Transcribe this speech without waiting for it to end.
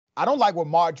I don't like what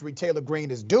Marjorie Taylor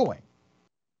Greene is doing.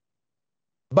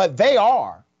 But they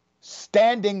are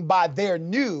standing by their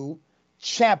new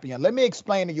champion. Let me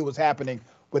explain to you what's happening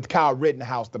with Kyle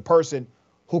Rittenhouse, the person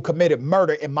who committed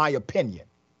murder, in my opinion.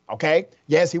 Okay?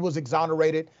 Yes, he was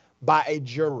exonerated by a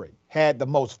jury, had the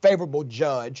most favorable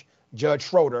judge, Judge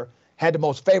Schroeder, had the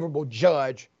most favorable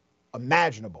judge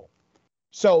imaginable.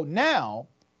 So now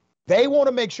they want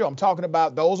to make sure, I'm talking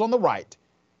about those on the right,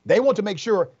 they want to make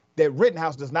sure that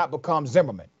Rittenhouse does not become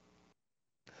Zimmerman.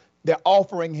 They're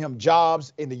offering him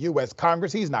jobs in the U.S.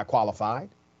 Congress. He's not qualified.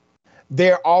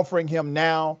 They're offering him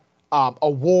now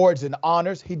awards and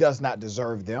honors. He does not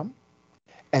deserve them.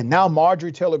 And now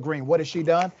Marjorie Taylor Greene, what has she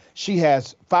done? She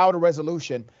has filed a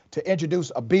resolution to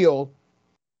introduce a bill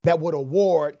that would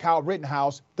award Kyle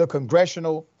Rittenhouse the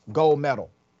Congressional Gold Medal.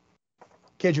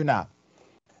 Kid you not.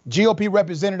 GOP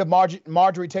Representative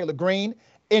Marjorie Taylor Greene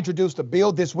introduced a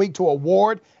bill this week to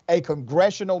award a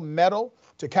congressional medal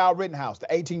to Kyle Rittenhouse, the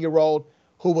 18-year-old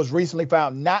who was recently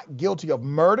found not guilty of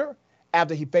murder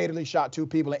after he fatally shot 2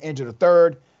 people and injured a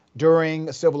third during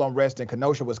civil unrest in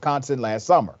Kenosha, Wisconsin last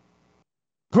summer.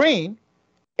 Greene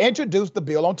introduced the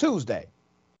bill on Tuesday,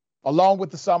 along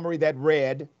with the summary that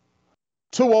read,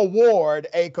 to award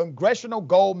a Congressional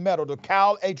Gold Medal to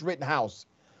Kyle H. Rittenhouse,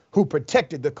 who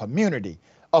protected the community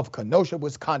of Kenosha,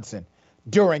 Wisconsin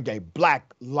during a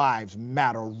Black Lives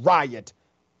Matter riot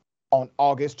on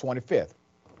August 25th.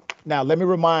 Now, let me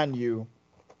remind you,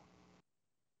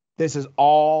 this is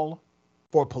all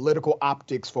for political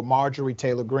optics for Marjorie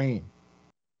Taylor Greene.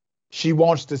 She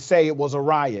wants to say it was a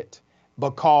riot,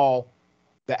 but call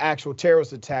the actual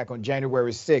terrorist attack on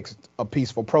January 6th a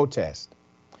peaceful protest.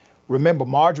 Remember,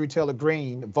 Marjorie Taylor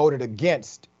Greene voted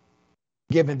against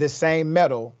giving this same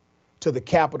medal to the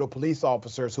Capitol police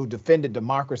officers who defended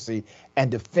democracy and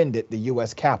defended the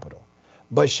U.S. Capitol.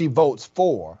 But she votes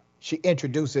for, she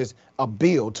introduces a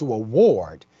bill to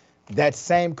award that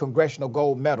same Congressional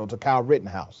Gold Medal to Kyle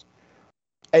Rittenhouse.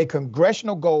 A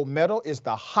Congressional Gold Medal is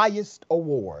the highest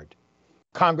award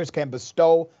Congress can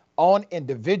bestow on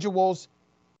individuals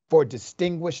for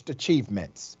distinguished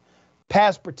achievements.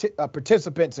 Past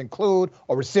participants include,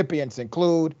 or recipients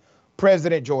include,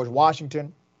 President George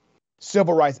Washington,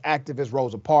 civil rights activist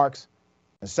Rosa Parks,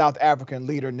 and South African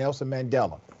leader Nelson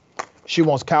Mandela. She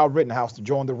wants Kyle Rittenhouse to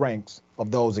join the ranks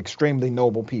of those extremely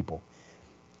noble people.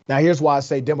 Now, here's why I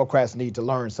say Democrats need to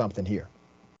learn something here.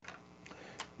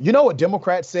 You know what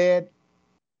Democrats said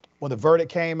when the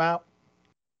verdict came out?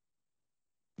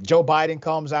 Joe Biden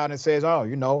comes out and says, oh,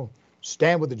 you know,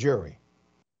 stand with the jury.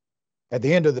 At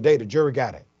the end of the day, the jury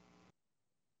got it.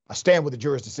 I stand with the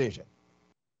jury's decision.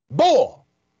 Bull!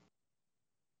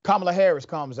 Kamala Harris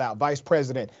comes out, vice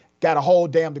president, got a whole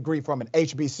damn degree from an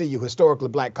HBCU, historically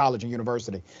black college and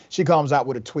university. She comes out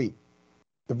with a tweet.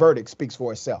 The verdict speaks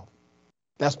for itself.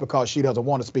 That's because she doesn't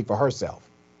want to speak for herself.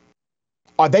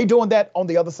 Are they doing that on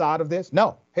the other side of this?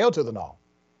 No, hell to the no.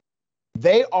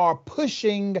 They are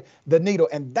pushing the needle,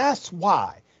 and that's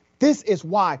why, this is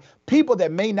why people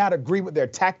that may not agree with their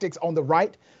tactics on the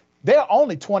right, they're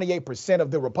only 28%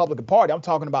 of the Republican Party. I'm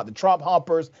talking about the Trump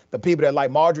humpers, the people that like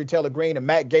Marjorie Taylor Greene and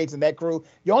Matt Gaetz and that crew.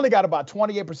 You only got about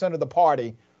 28% of the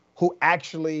party who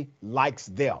actually likes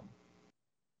them.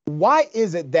 Why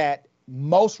is it that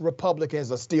most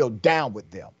Republicans are still down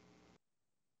with them?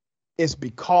 It's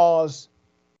because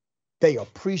they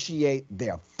appreciate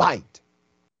their fight.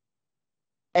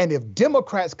 And if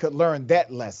Democrats could learn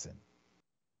that lesson,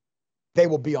 they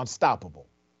will be unstoppable.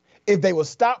 If they will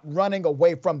stop running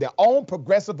away from their own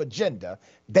progressive agenda,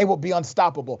 they will be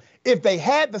unstoppable. If they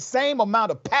had the same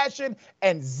amount of passion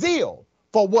and zeal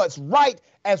for what's right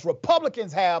as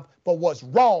Republicans have for what's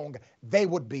wrong, they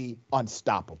would be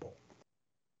unstoppable.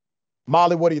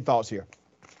 Molly, what are your thoughts here?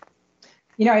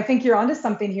 You know, I think you're onto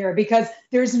something here, because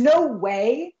there's no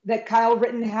way that Kyle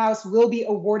Rittenhouse will be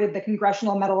awarded the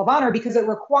Congressional Medal of Honor, because it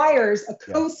requires a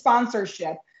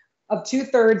co-sponsorship of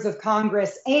 2/3 of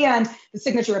Congress and the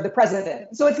signature of the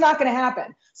president. So it's not going to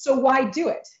happen. So why do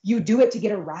it? You do it to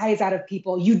get a rise out of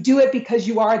people. You do it because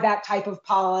you are that type of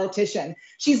politician.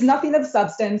 She's nothing of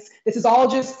substance. This is all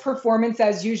just performance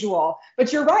as usual.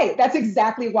 But you're right. That's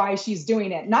exactly why she's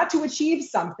doing it. Not to achieve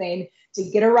something, to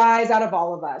get a rise out of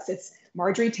all of us. It's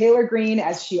Marjorie Taylor Greene,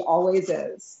 as she always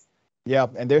is. Yeah,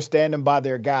 and they're standing by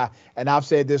their guy. And I've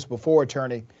said this before,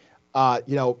 attorney,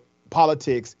 you know,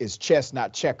 politics is chess,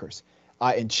 not checkers.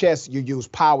 In chess, you use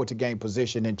power to gain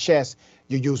position. In chess,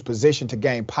 you use position to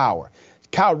gain power.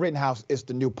 Kyle Rittenhouse is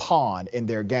the new pawn in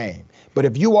their game. But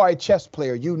if you are a chess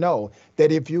player, you know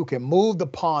that if you can move the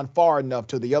pawn far enough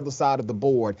to the other side of the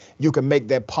board, you can make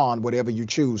that pawn whatever you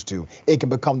choose to. It can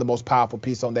become the most powerful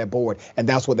piece on that board. And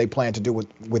that's what they plan to do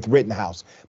with Rittenhouse.